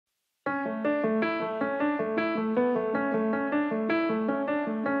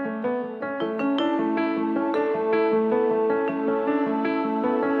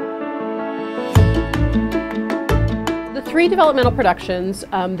3 developmental productions.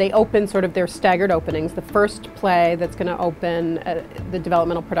 They open sort of their staggered openings. The first play that's going to open the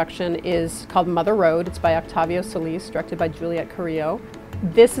developmental production is called Mother Road. It's by Octavio Solis, directed by Juliette Carrillo.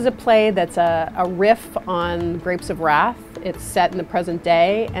 This is a play that's a riff on Grapes of Wrath. It's set in the present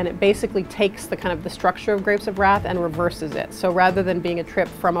day, and it basically takes the kind of the structure of Grapes of Wrath and reverses it. So rather than being a trip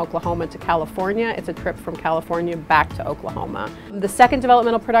from Oklahoma to California, it's a trip from California back to Oklahoma. The second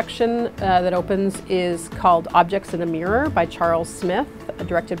developmental production that opens is called Objects in a Mirror by Charles Smith,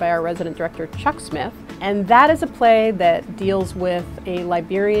 directed by our resident director Chuck Smith. And that is a play that deals with a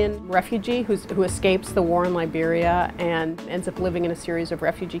Liberian refugee who escapes the war in Liberia and ends up living in a series of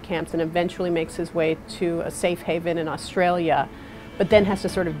refugee camps and eventually makes his way to a safe haven in Australia, but then has to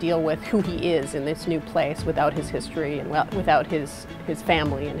sort of deal with who he is in this new place without his history and without his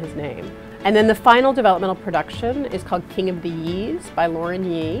family and his name. And then the final developmental production is called King of the Yees by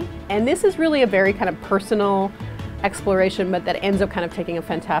Lauren Yee. And this is really a very kind of personal exploration, but that ends up kind of taking a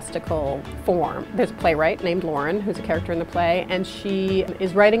fantastical form. There's a playwright named Lauren, who's a character in the play, and she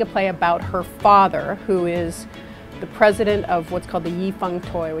is writing a play about her father, who is the president of what's called the Yi Feng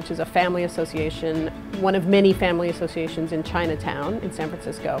Toi, which is a family association, one of many family associations in Chinatown in San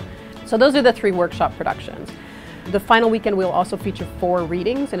Francisco. So those are the 3 workshop productions. The final weekend will also feature 4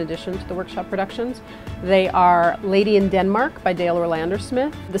 readings in addition to the workshop productions. They are Lady in Denmark by Dale Orlander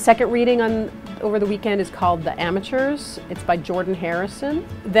Smith. The second reading over the weekend is called The Amateurs. It's by Jordan Harrison.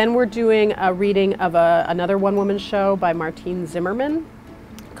 Then we're doing a reading of another one-woman show by Martine Zimmerman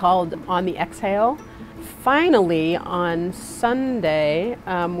called On the Exhale. Finally, on Sunday,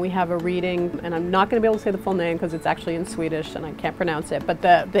 we have a reading, and I'm not going to be able to say the full name because it's actually in Swedish and I can't pronounce it, but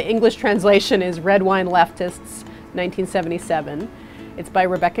the English translation is Red Wine Leftists, 1977. It's by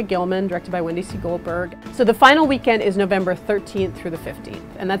Rebecca Gilman, directed by Wendy C. Goldberg. So the final weekend is November 13th through the 15th,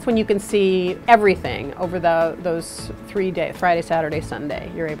 and that's when you can see everything over those 3 days, Friday, Saturday,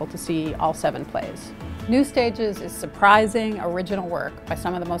 Sunday. You're able to see all 7 plays. New Stages is surprising, original work by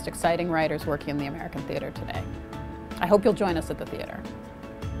some of the most exciting writers working in the American theater today. I hope you'll join us at the theater.